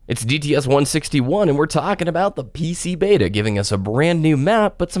It's DTS 161, and we're talking about the PC beta, giving us a brand new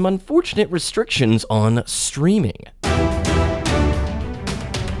map, but some unfortunate restrictions on streaming.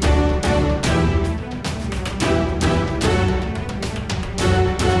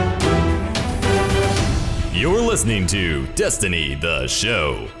 You're listening to Destiny the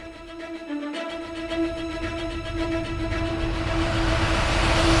Show.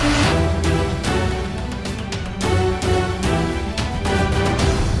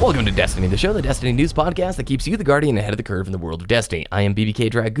 Welcome to Destiny the Show, the Destiny news podcast that keeps you the guardian ahead of the curve in the world of Destiny. I am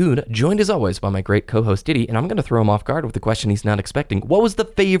BBK Dragoon, joined as always by my great co-host Diddy, and I'm going to throw him off guard with a question he's not expecting. What was the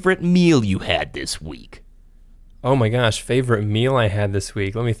favorite meal you had this week? Oh my gosh, favorite meal I had this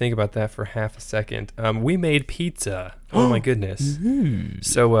week. Let me think about that for half a second. We made pizza. Oh my goodness.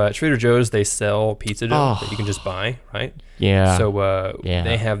 So Trader Joe's, they sell pizza dough that you can just buy, right? Yeah. So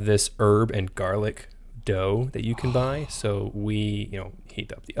they have this herb and garlic dough that you can buy. So we,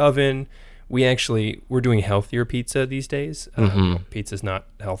 heat up the oven. We're doing healthier pizza these days. Pizza's not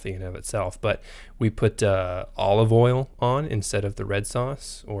healthy in and of itself, but we put olive oil on instead of the red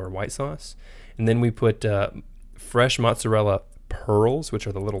sauce or white sauce. And then we put fresh mozzarella pearls, which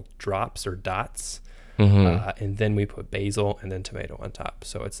are the little drops or dots. And then we put basil and then tomato on top.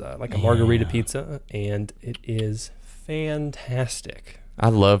 So it's like a margarita pizza, and it is fantastic. I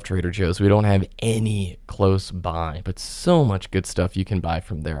love Trader Joe's. We don't have any close by, but so much good stuff you can buy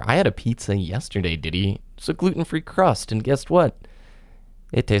from there. I had a pizza yesterday, Diddy. It's a gluten-free crust, and guess what?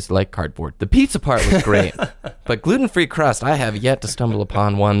 It tasted like cardboard. The pizza part was great, but gluten-free crust, I have yet to stumble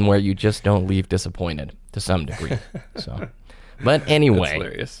upon one where you just don't leave disappointed to some degree. But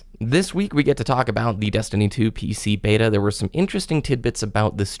anyway, this week we get to talk about the Destiny 2 PC beta. There were some interesting tidbits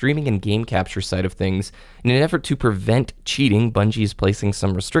about the streaming and game capture side of things. In an effort to prevent cheating, Bungie is placing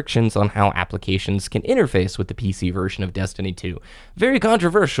some restrictions on how applications can interface with the PC version of Destiny 2. Very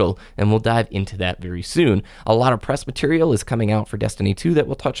controversial, and we'll dive into that very soon. A lot of press material is coming out for Destiny 2 that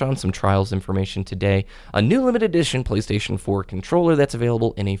we'll touch on, some trials information today, a new limited edition PlayStation 4 controller that's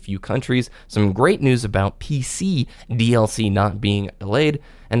available in a few countries, some great news about PC DLC not being delayed,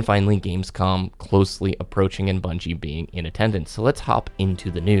 and finally Gamescom closely approaching and Bungie being in attendance. So let's hop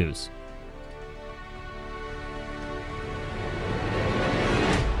into the news.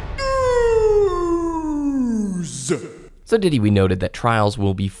 So Diddy, we noted that trials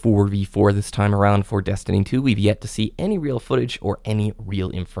will be 4v4 this time around for Destiny 2. We've yet to see any real footage or any real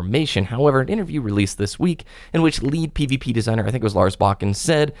information. However, an interview released this week in which lead PvP designer, I think it was Lars Bakken,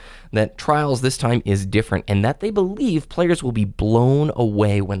 said that trials this time is different and that they believe players will be blown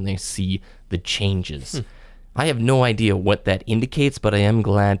away when they see the changes. I have no idea what that indicates, but I am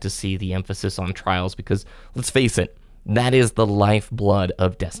glad to see the emphasis on trials because, let's face it, that is the lifeblood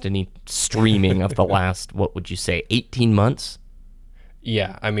of Destiny streaming of the last, 18 months?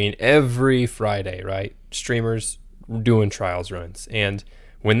 Yeah, I mean, every Friday, right? Streamers doing trials runs. And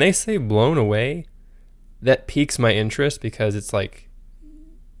when they say blown away, that piques my interest because it's like,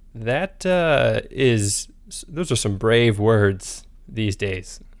 those are some brave words these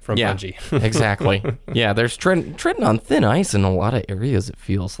days from Bungie. Exactly. Yeah, there's treading on thin ice in a lot of areas, it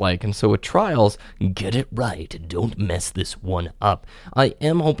feels like. And so with trials, get it right. Don't mess this one up. I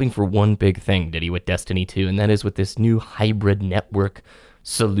am hoping for one big thing, Diddy, with Destiny 2, and that is with this new hybrid network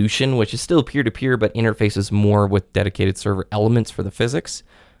solution, which is still peer-to-peer, but interfaces more with dedicated server elements for the physics.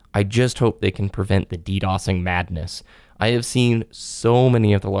 I just hope they can prevent the DDoSing madness. I have seen so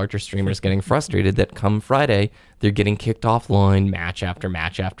many of the larger streamers getting frustrated that come Friday, they're getting kicked offline match after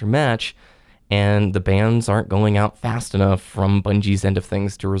match after match, and the bans aren't going out fast enough from Bungie's end of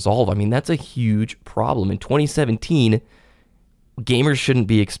things to resolve. I mean, that's a huge problem. In 2017, gamers shouldn't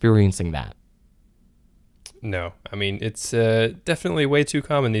be experiencing that. No, I mean, it's definitely way too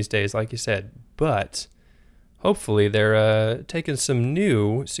common these days, like you said, but hopefully they're taking some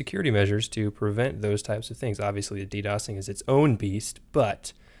new security measures to prevent those types of things. Obviously, the DDoSing is its own beast,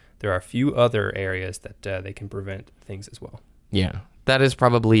 but there are a few other areas that they can prevent things as well. Yeah, that is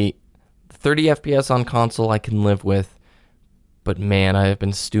probably 30 FPS on console I can live with, but man, I have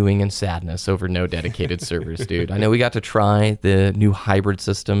been stewing in sadness over no dedicated servers, dude. I know we got to try the new hybrid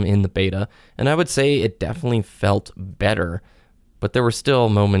system in the beta, and I would say it definitely felt better, but there were still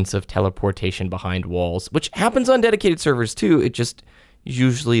moments of teleportation behind walls, which happens on dedicated servers too. It just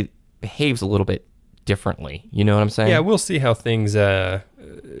usually behaves a little bit differently. You know what I'm saying? Yeah, we'll see how things are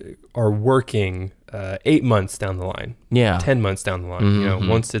working 8 months down the line. Yeah. 10 months down the line,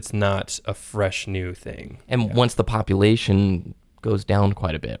 once it's not a fresh new thing. And once the population goes down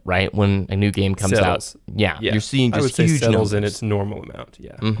quite a bit, right? When a new game comes Settles. out. Yeah, you're seeing I would just say huge settles numbers. in its normal amount.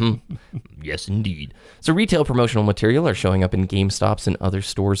 Yeah. Yes, indeed. So retail promotional material are showing up in GameStops and other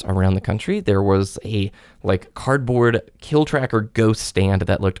stores around the country. There was a cardboard Kill Tracker Ghost stand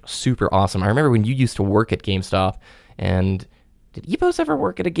that looked super awesome. I remember when you used to work at GameStop, and did Epos ever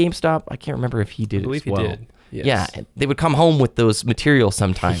work at a GameStop? I can't remember if he did I believe as well. he did. Yes. Yeah, and they would come home with those materials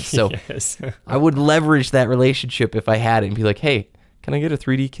sometimes. So Yes. I would leverage that relationship if I had it and be like, hey, can I get a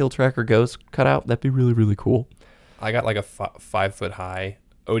 3D Kill Tracker Ghost cutout? That'd be really, really cool. I got like a 5 foot high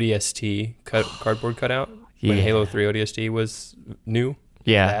ODST cardboard cutout when Yeah. Halo 3 ODST was new.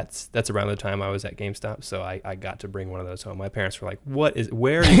 Yeah. That's around the time I was at GameStop, so I got to bring one of those home. My parents were like,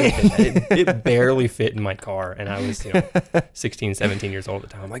 where are you going to fit that? It barely fit in my car, and I was 16, 17 years old at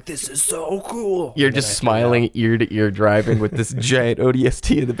the time. I'm like, this is so cool. You're And then just I threw it out. smiling ear to ear driving with this giant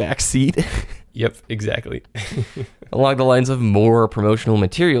ODST in the back seat. Yep, exactly. Along the lines of more promotional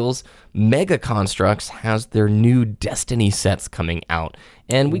materials, Mega Constructs has their new Destiny sets coming out.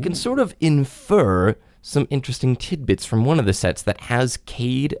 And we can sort of infer some interesting tidbits from one of the sets that has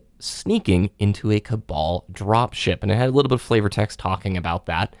Cade sneaking into a Cabal dropship. And it had a little bit of flavor text talking about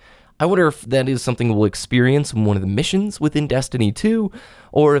that. I wonder if that is something we'll experience in one of the missions within Destiny 2,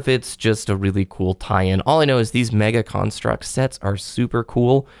 or if it's just a really cool tie-in. All I know is these Mega Construct sets are super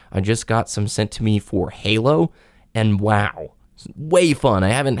cool. I just got some sent to me for Halo, and wow, it's way fun. I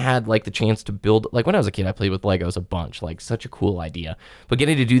haven't had the chance to build, when I was a kid, I played with Legos a bunch, such a cool idea. But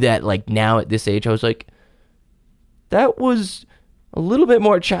getting to do that now at this age, I was like, that was a little bit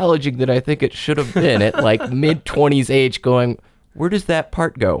more challenging than I think it should have been at mid-20s age, going, where does that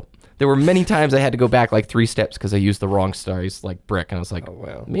part go? There were many times I had to go back 3 steps because I used the wrong size brick, and I was like, Oh,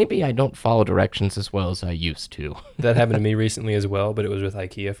 wow. maybe I don't follow directions as well as I used to. That happened to me recently as well, but it was with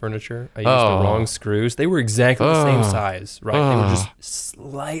IKEA furniture. I used Oh. the wrong screws. They were exactly the same Oh. size, right? They were Oh. just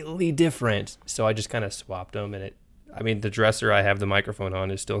slightly different. So I just kind of swapped them, and the dresser I have the microphone on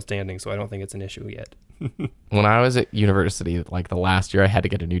is still standing, so I don't think it's an issue yet. When I was at university, the last year, I had to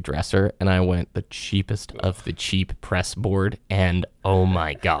get a new dresser, and I went the cheapest of the cheap press board, and oh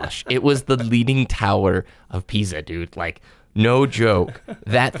my gosh, it was the leaning tower of Pisa, dude. No joke.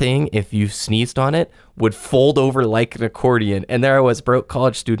 That thing, if you sneezed on it, would fold over like an accordion. And there I was, broke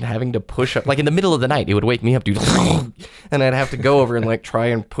college student, having to push up. In the middle of the night, it would wake me up, dude. And I'd have to go over and try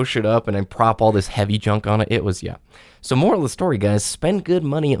and push it up and then prop all this heavy junk on it. It was, yeah. So moral of the story, guys, spend good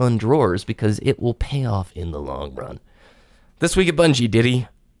money on drawers because it will pay off in the long run. This week at Bungie, Diddy.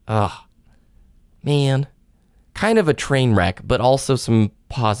 Man. Kind of a train wreck, but also some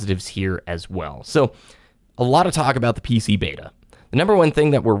positives here as well. So, a lot of talk about the PC beta. The number one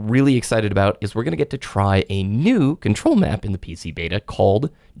thing that we're really excited about is we're going to get to try a new control map in the PC beta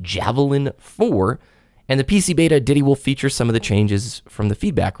called Javelin 4. And the PC beta, Diddy, will feature some of the changes from the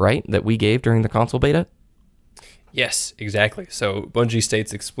feedback, right, that we gave during the console beta? Yes, exactly. So Bungie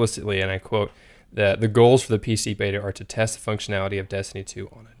states explicitly, and I quote, that the goals for the PC beta are to test the functionality of Destiny 2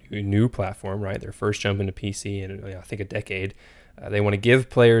 on a new platform, right? Their first jump into PC in, I think, a decade. They want to give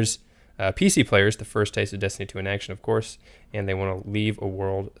PC players, the first taste of Destiny 2 in action, of course, and they want to leave a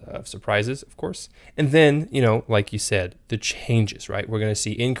world of surprises, of course. And then, like you said, the changes, right? We're going to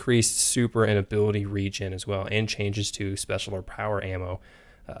see increased super and ability regen as well, and changes to special or power ammo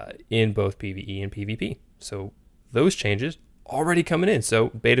in both PvE and PvP. So those changes already coming in. So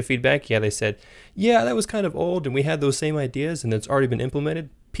beta feedback, they said, that was kind of old, and we had those same ideas, and it's already been implemented.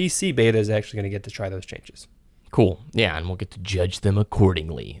 PC beta is actually going to get to try those changes. Cool. Yeah, and we'll get to judge them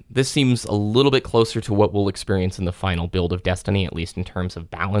accordingly. This seems a little bit closer to what we'll experience in the final build of Destiny, at least in terms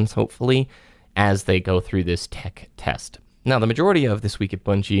of balance, hopefully, as they go through this tech test. Now, the majority of This Week at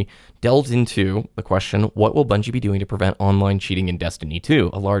Bungie delved into the question, what will Bungie be doing to prevent online cheating in Destiny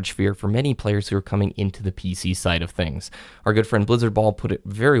 2? A large fear for many players who are coming into the PC side of things. Our good friend Blizzard Ball put it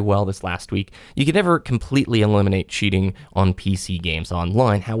very well this last week. You can never completely eliminate cheating on PC games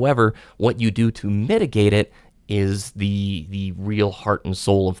online. However, what you do to mitigate it is the real heart and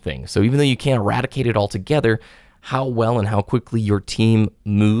soul of things. So even though you can't eradicate it altogether, how well and how quickly your team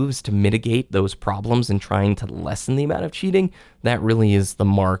moves to mitigate those problems and trying to lessen the amount of cheating, that really is the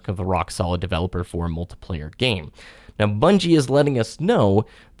mark of a rock-solid developer for a multiplayer game. Now, Bungie is letting us know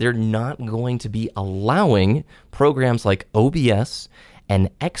they're not going to be allowing programs like OBS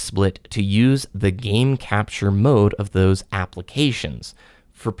and XSplit to use the game capture mode of those applications.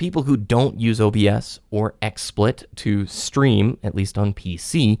 For people who don't use OBS or XSplit to stream, at least on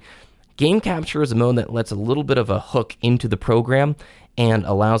PC, Game Capture is a mode that lets a little bit of a hook into the program and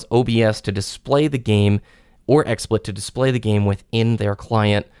allows OBS to display the game or XSplit to display the game within their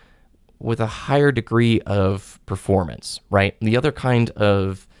client with a higher degree of performance, right? The other kind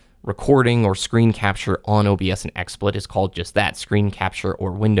of recording or screen capture on OBS and XSplit is called just that, screen capture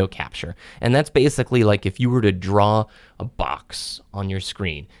or window capture. And that's basically like if you were to draw a box on your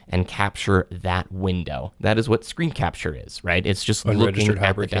screen and capture that window. That is what screen capture is, right? It's just looking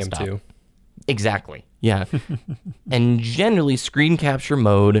at the desktop. Too. Exactly. Yeah. And generally, screen capture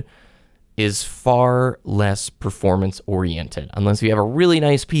mode is far less performance oriented. Unless you have a really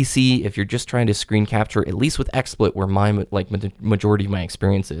nice PC, if you're just trying to screen capture, at least with XSplit, where my majority of my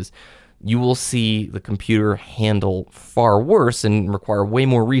experience is, you will see the computer handle far worse and require way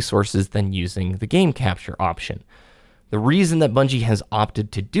more resources than using the game capture option. The reason that Bungie has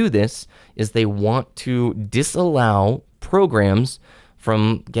opted to do this is they want to disallow programs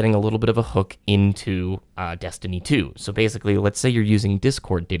from getting a little bit of a hook into Destiny 2. So basically, let's say you're using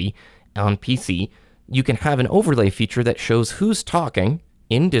Discord, Diddy, on PC, you can have an overlay feature that shows who's talking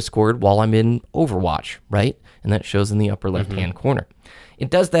in Discord while I'm in Overwatch, right? And that shows in the upper left-hand corner. It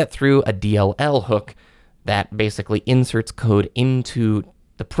does that through a DLL hook that basically inserts code into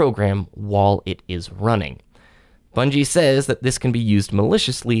the program while it is running. Bungie says that this can be used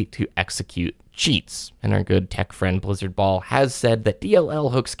maliciously to execute cheats, and our good tech friend Blizzard Ball has said that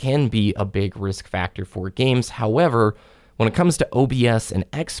DLL hooks can be a big risk factor for games. However, when it comes to OBS and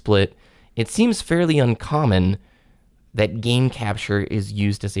XSplit, it seems fairly uncommon that game capture is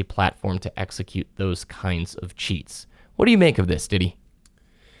used as a platform to execute those kinds of cheats. What do you make of this, Diddy?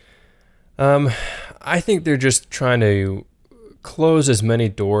 I think they're just trying to close as many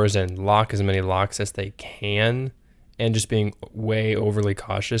doors and lock as many locks as they can, and just being way overly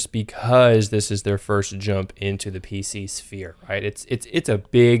cautious because this is their first jump into the PC sphere, right? It's a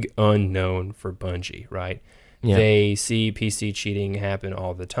big unknown for Bungie, right? Yeah. They see PC cheating happen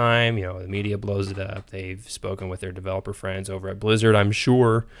all the time. You know, the media blows it up. They've spoken with their developer friends over at Blizzard, I'm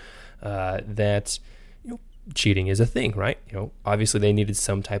sure, that cheating is a thing, right? Obviously they needed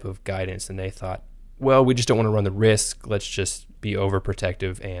some type of guidance, and they thought, well, we just don't want to run the risk. Let's just be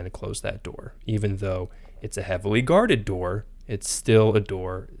overprotective and close that door. Even though it's a heavily guarded door, it's still a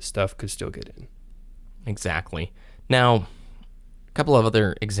door. Stuff could still get in. Exactly. Now, a couple of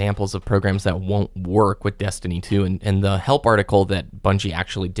other examples of programs that won't work with Destiny 2, and the help article that Bungie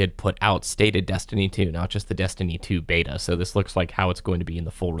actually did put out stated Destiny 2, not just the Destiny 2 beta, so this looks like how it's going to be in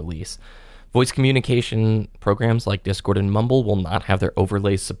the full release. Voice communication programs like Discord and Mumble will not have their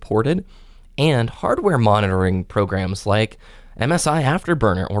overlays supported, and hardware monitoring programs like MSI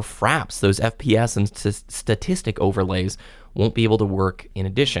Afterburner or Fraps, those FPS and statistic overlays, won't be able to work in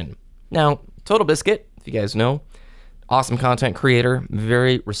addition. Now, Total Biscuit, if you guys know, awesome content creator,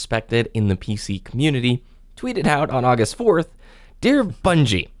 very respected in the PC community, tweeted out on August 4th, "Dear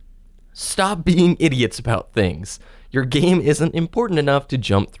Bungie, stop being idiots about things. Your game isn't important enough to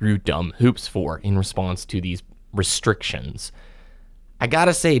jump through dumb hoops for in response to these restrictions." I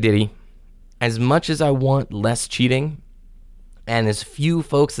gotta say, Diddy, as much as I want less cheating, and as few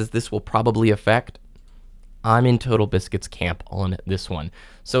folks as this will probably affect, I'm in Total Biscuit's camp on this one.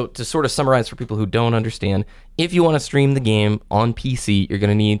 So to sort of summarize for people who don't understand, if you want to stream the game on PC, you're going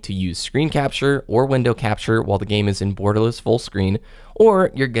to need to use screen capture or window capture while the game is in borderless full screen,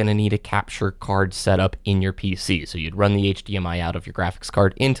 or you're going to need a capture card setup in your PC. So you'd run the HDMI out of your graphics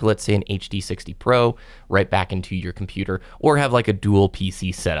card into, let's say, an HD60 Pro, right back into your computer, or have like a dual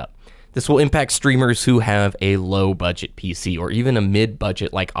PC setup. This will impact streamers who have a low budget PC or even a mid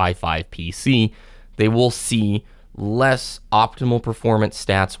budget like i5 PC. They will see less optimal performance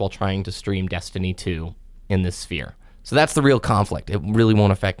stats while trying to stream Destiny 2 in this sphere. So that's the real conflict. It really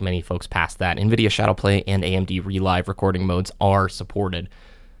won't affect many folks past that. NVIDIA Shadowplay and AMD Relive recording modes are supported.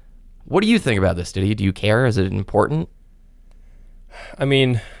 What do you think about this, Diddy? Do you care? Is it important? I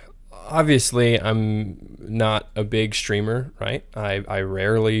mean, obviously, I'm not a big streamer, right? I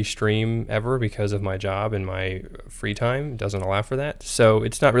rarely stream ever because of my job and my free time doesn't allow for that. So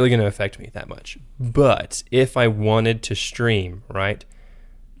it's not really going to affect me that much. But if I wanted to stream, right,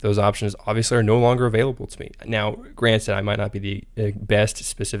 those options obviously are no longer available to me. Now, granted, I might not be the best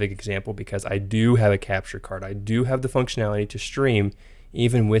specific example because I do have a capture card. I do have the functionality to stream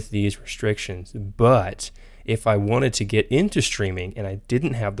even with these restrictions. But if I wanted to get into streaming and I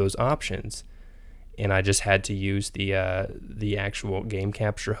didn't have those options and I just had to use the actual game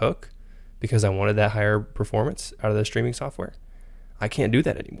capture hook because I wanted that higher performance out of the streaming software, I can't do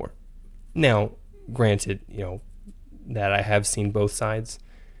that anymore. Now, granted, that I have seen both sides.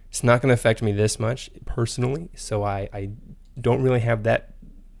 It's not going to affect me this much personally, so I don't really have that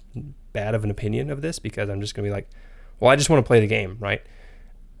bad of an opinion of this because I'm just going to be like, well, I just want to play the game, right?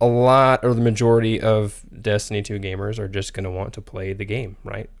 a lot or the majority of Destiny 2 gamers are just going to want to play the game,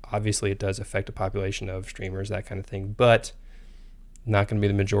 right? Obviously, it does affect a population of streamers, that kind of thing, but not going to be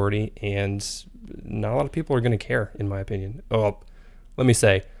the majority, and not a lot of people are going to care, in my opinion. Well, let me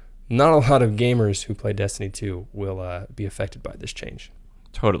say, not a lot of gamers who play Destiny 2 will be affected by this change.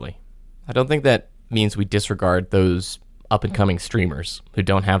 Totally. I don't think that means we disregard those up-and-coming streamers who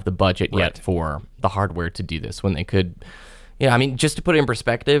don't have the budget yet for the hardware to do this when they could. Yeah, I mean, just to put it in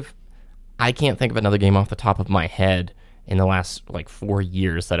perspective, I can't think of another game off the top of my head in the last 4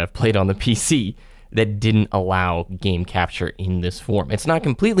 years that I've played on the PC that didn't allow game capture in this form. It's not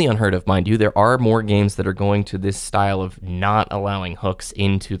completely unheard of, mind you. There are more games that are going to this style of not allowing hooks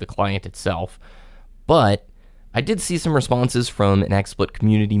into the client itself. But I did see some responses from an XSplit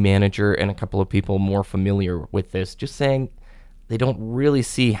community manager and a couple of people more familiar with this, just saying they don't really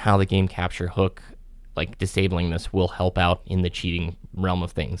see how the game capture hook, disabling this, will help out in the cheating realm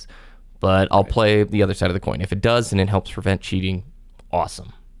of things. But I'll play the other side of the coin. If it does and it helps prevent cheating,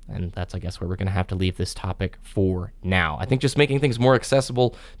 awesome. And that's, I guess, where we're going to have to leave this topic for now. I think just making things more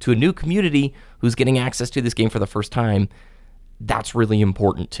accessible to a new community who's getting access to this game for the first time, that's really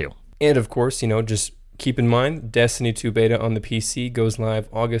important too. And of course, just keep in mind, Destiny 2 beta on the PC goes live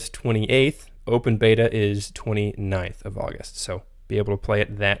August 28th. Open beta is 29th of August. So be able to play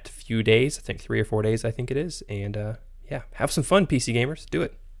it that few days. I think 3 or 4 days, I think it is. And have some fun, PC gamers. Do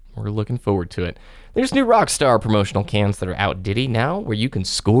it. We're looking forward to it. There's new Rockstar promotional cans that are out, Diddy, now, where you can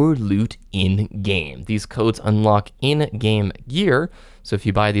score loot in-game. These codes unlock in-game gear, so if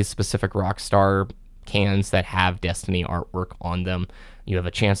you buy these specific Rockstar cans that have Destiny artwork on them, you have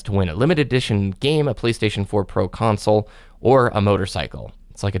a chance to win a limited edition game, a PlayStation 4 Pro console, or a motorcycle.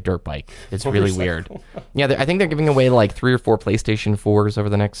 It's like a dirt bike. It's really weird. Yeah, I think they're giving away 3 or 4 PlayStation 4s over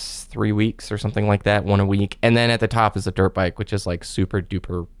the next 3 weeks or something like that, one a week. And then at the top is a dirt bike, which is super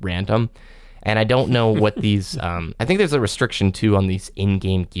duper random. And I don't know what these, I think there's a restriction too on these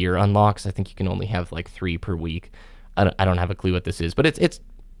in-game gear unlocks. I think you can only have 3 per week. I don't have a clue what this is, but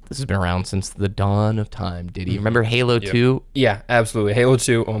this has been around since the dawn of time. Did you remember Halo 2? Yeah, absolutely. Halo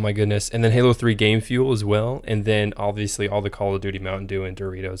 2, oh my goodness. And then Halo 3 Game Fuel as well. And then obviously all the Call of Duty Mountain Dew and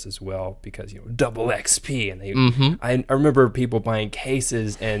Doritos as well, because, double XP. And they, I remember people buying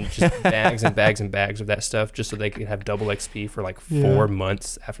cases and just bags and bags and bags of that stuff just so they could have double XP for 4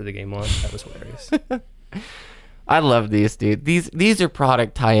 months after the game launched. That was hilarious. I love these, dude. These are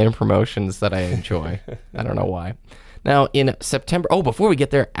product tie-in promotions that I enjoy. I don't know why. Now, in September... Oh, before we get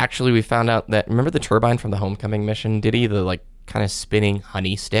there, actually, we found out that... Remember the turbine from the Homecoming mission, Diddy? The, kind of spinning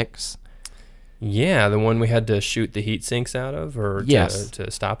honey sticks? Yeah, the one we had to shoot the heat sinks out of or to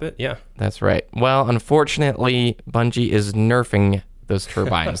stop it? Yeah. That's right. Well, unfortunately, Bungie is nerfing those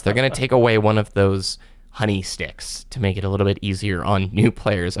turbines. They're going to take away one of those honey sticks to make it a little bit easier on new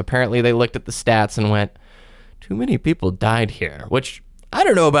players. Apparently, they looked at the stats and went, too many people died here, which... I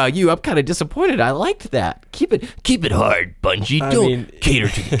don't know about you. I'm kind of disappointed. I liked that. Keep it hard, Bungie. Don't cater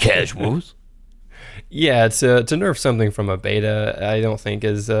to the casuals. Yeah, to nerf something from a beta, I don't think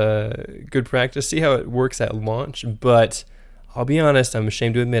is good practice. See how it works at launch, but I'll be honest. I'm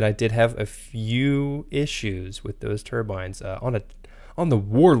ashamed to admit I did have a few issues with those turbines on the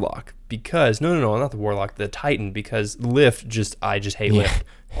Warlock because no, not the Warlock, the Titan, because Lift I just hate Lift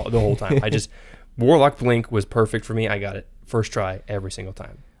the whole time. Warlock Blink was perfect for me. I got it. First try every single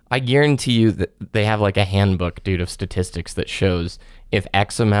time. I guarantee you that they have a handbook, dude, of statistics that shows if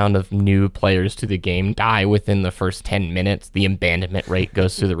X amount of new players to the game die within the first 10 minutes, the abandonment rate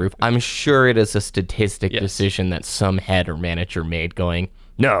goes through the roof. I'm sure it is a statistic decision that some head or manager made going,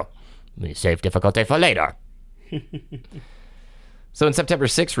 no, we save difficulty for later. So in September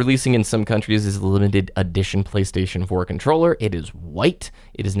 6th, releasing in some countries is the limited edition PlayStation 4 controller. It is white.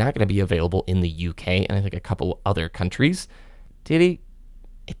 It is not going to be available in the UK and I think a couple other countries. Diddy,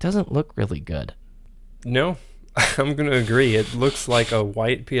 it doesn't look really good. No, I'm going to agree. It looks like a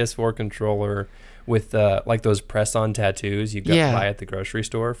white PS4 controller with those press-on tattoos you buy at the grocery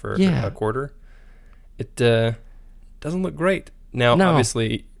store for a quarter. It doesn't look great. Now,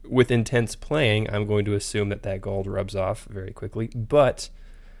 obviously... with intense playing, I'm going to assume that gold rubs off very quickly. But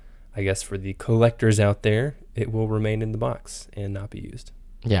I guess for the collectors out there, it will remain in the box and not be used.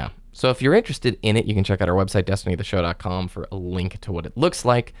 Yeah. So if you're interested in it, you can check out our website, destinytheshow.com, for a link to what it looks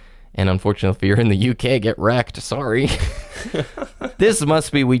like. And unfortunately, if you're in the UK, get wrecked. Sorry. This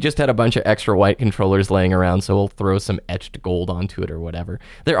must be, we just had a bunch of extra white controllers laying around, so we'll throw some etched gold onto it or whatever.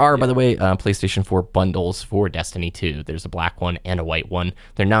 There are, by the way, PlayStation 4 bundles for Destiny 2. There's a black one and a white one.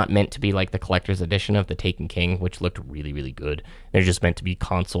 They're not meant to be like the collector's edition of the Taken King, which looked really, really good. They're just meant to be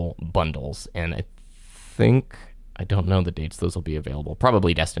console bundles. And I I don't know the dates those will be available.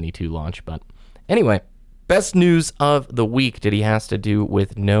 Probably Destiny 2 launch, but anyway, best news of the week, Diddy, has to do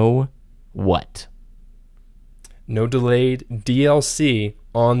with no what? No delayed DLC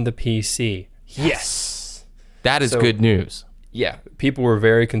on the PC. Yes. That is good news. Yeah, people were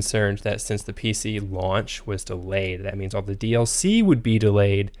very concerned that since the PC launch was delayed, that means all the DLC would be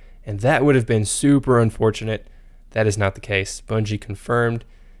delayed, and that would have been super unfortunate. That is not the case. Bungie confirmed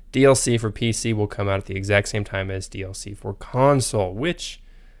DLC for PC will come out at the exact same time as DLC for console, which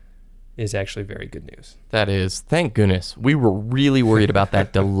is actually very good news. That is. Thank goodness. We were really worried about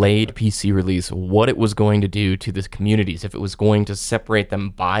that delayed PC release, what it was going to do to the communities, if it was going to separate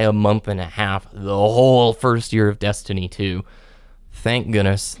them by a month and a half, the whole first year of Destiny 2. Thank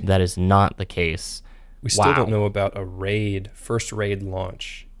goodness that is not the case. We still don't know about a first raid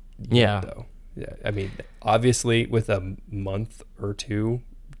launch yet, though. Yeah, I mean, obviously with a month or two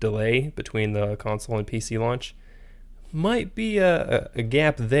delay between the console and PC launch, might be a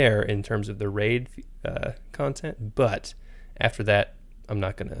gap there in terms of the raid content, but after that, I'm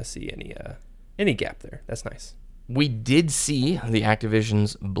not going to see any gap there. That's nice. We did see the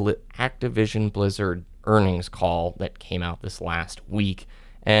Activision Blizzard earnings call that came out this last week,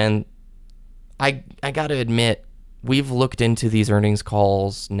 and I got to admit, we've looked into these earnings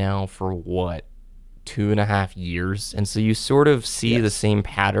calls now for 2.5 years, and so you sort of see the same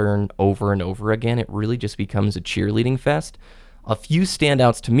pattern over and over again. It really just becomes a cheerleading fest. A few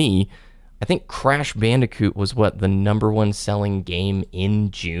standouts to me. I think Crash Bandicoot was the number one selling game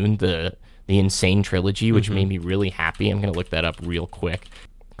in June, the Insane Trilogy, which made me really happy. I'm going to look that up real quick.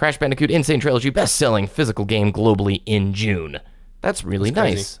 Crash Bandicoot Insane Trilogy, best-selling physical game globally in June. That's really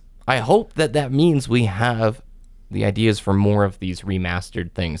nice. I hope that means we have the ideas for more of these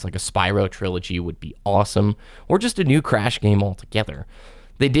remastered things, like a Spyro trilogy would be awesome, or just a new Crash game altogether.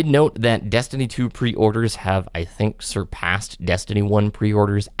 They did note that Destiny 2 pre-orders have, I think, surpassed Destiny 1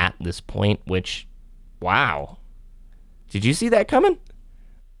 pre-orders at this point, which, wow. Did you see that coming?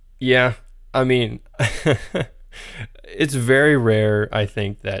 Yeah, I mean, it's very rare, I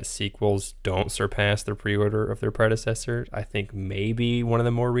think, that sequels don't surpass the pre-order of their predecessor. I think maybe one of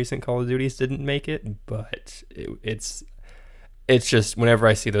the more recent Call of Duties didn't make it, but it's just whenever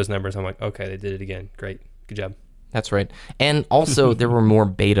I see those numbers, I'm like, okay, they did it again. Great. Good job. That's right. And also, there were more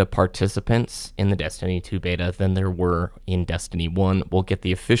beta participants in the Destiny 2 beta than there were in Destiny 1. We'll get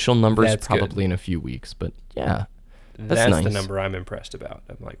the official numbers probably in a few weeks, but yeah, that's nice. The number I'm impressed about.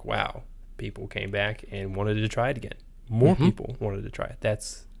 I'm like, wow, people came back and wanted to try it again. More people wanted to try it.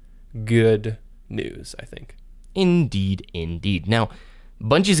 That's good news, I think. Indeed. Now,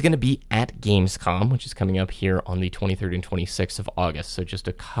 Bungie's going to be at Gamescom, which is coming up here on the 23rd and 26th of August, so just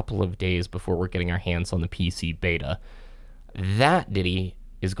a couple of days before we're getting our hands on the PC beta. That, Diddy,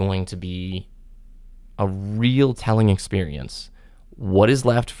 is going to be a real telling experience. What is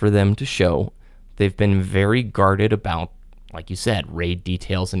left for them to show? They've been very guarded about, like you said, raid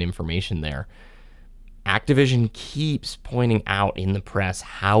details and information there. Activision keeps pointing out in the press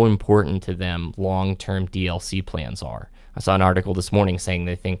how important to them long-term DLC plans are. I saw an article this morning saying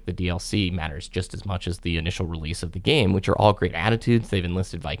they think the DLC matters just as much as the initial release of the game, which are all great attitudes. They've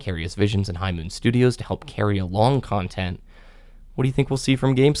enlisted Vicarious Visions and High Moon Studios to help carry along content. What do you think we'll see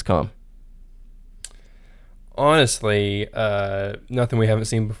from Gamescom? Honestly, nothing we haven't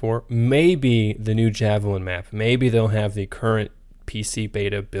seen before. Maybe the new Javelin map. Maybe they'll have the current PC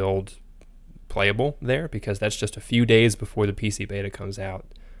beta build playable there, because that's just a few days before the PC beta comes out.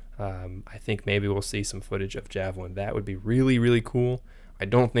 I think maybe we'll see some footage of Javelin. That would be really, really cool. I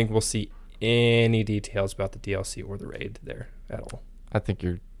don't think we'll see any details about the DLC or the raid there at all. I think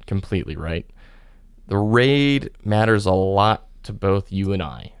you're completely right. The raid matters a lot to both you and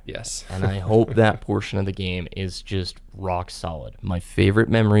I. Yes. And I hope that portion of the game is just rock solid. My favorite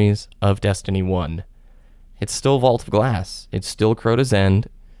memories of Destiny 1, it's still Vault of Glass. It's still Crota's End.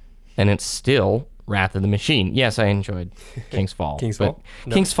 And it's still Wrath of the Machine. Yes, I enjoyed King's Fall. King's Fall?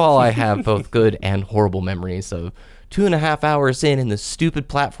 No. King's Fall, I have both good and horrible memories of 2.5 hours in and the stupid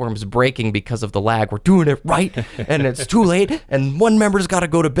platform's breaking because of the lag. We're doing it right, and it's too late, and one member's got to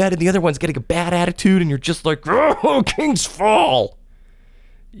go to bed, and the other one's getting a bad attitude, and you're just like, oh, King's Fall!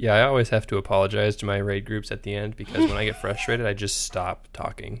 Yeah, I always have to apologize to my raid groups at the end, because when I get frustrated, I just stop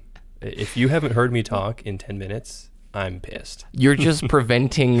talking. If you haven't heard me talk in 10 minutes... I'm pissed. You're just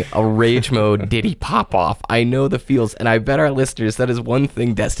preventing a rage mode Diddy pop-off. I know the feels, and I bet our listeners, that is one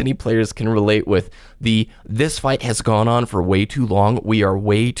thing Destiny players can relate with. This fight has gone on for way too long. We are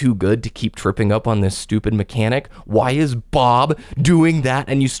way too good to keep tripping up on this stupid mechanic. Why is Bob doing that?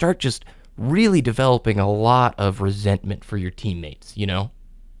 And you start just really developing a lot of resentment for your teammates, you know?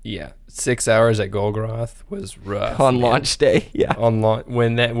 Yeah, 6 hours at Golgoroth was rough. On man. launch day. Yeah.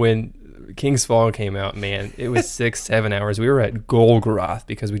 When King's Fall came out, man, it was 6-7 hours. We were at Golgoroth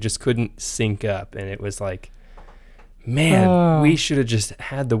because we just couldn't sync up, and it was like, man, we should have just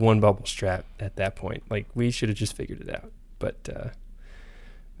had the one bubble strap at that point. Like, we should have just figured it out. But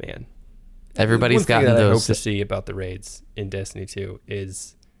man, Everybody's one thing gotten that I hope those. to see about the raids in Destiny 2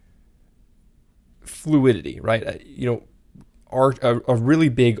 is fluidity, right? A really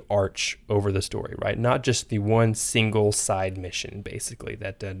big arch over the story, right? Not just the one single side mission, basically,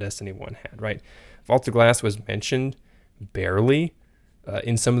 that Destiny 1 had, right? Vault of Glass was mentioned barely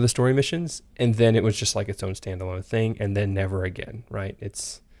in some of the story missions, and then it was just like its own standalone thing, and then never again, right?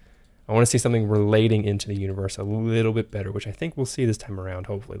 I want to see something relating into the universe a little bit better, which I think we'll see this time around,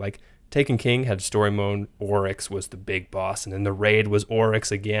 hopefully. Like, Taken King had story mode, Oryx was the big boss, and then the raid was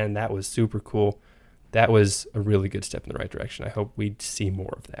Oryx again. That was super cool. That was a really good step in the right direction. I hope we see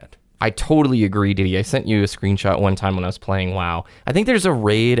more of that. I totally agree, Diddy. I sent you a screenshot one time when I was playing WoW. I think there's a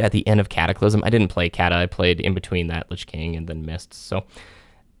raid at the end of Cataclysm. I didn't play Cata. I played in between that, Lich King and then Mists. So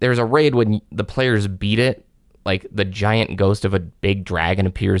there's a raid when the players beat it. Like, the giant ghost of a big dragon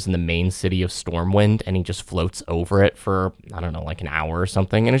appears in the main city of Stormwind, and he just floats over it for, I don't know, like an hour or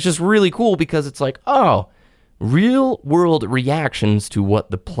something. And it's just really cool because it's like, oh, real world reactions to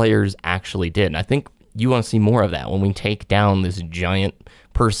what the players actually did. And I think you want to see more of that when we take down this giant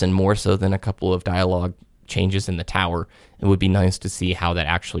person, more so than a couple of dialogue changes in the tower. It would be nice to see how that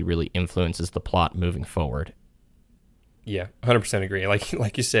actually really influences the plot moving forward. Yeah, 100% agree.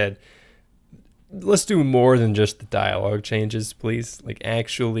 Like you said, let's do more than just the dialogue changes, please. Like,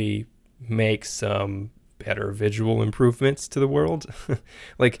 actually make some better visual improvements to the world.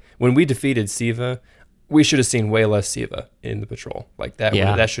 Like, when we defeated Siva, we should have seen way less Siva in the patrol. Like, that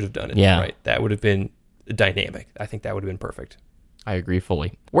should have done it. Yeah. Right? That would have been dynamic. I think that would have been perfect. I agree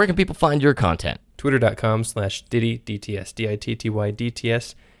fully. Where can people find your content? Twitter.com/Diddy, DTS,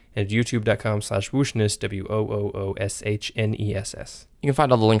 DITTY, and YouTube.com/Wooshness, WOOOSHNESS. You can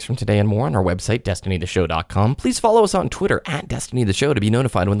find all the links from today and more on our website, DestinyTheShow.com. Please follow us on Twitter @DestinyTheShow to be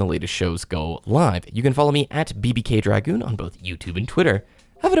notified when the latest shows go live. You can follow me @BBK Dragoon on both YouTube and Twitter.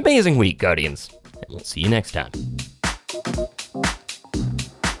 Have an amazing week, Guardians, and we'll see you next time.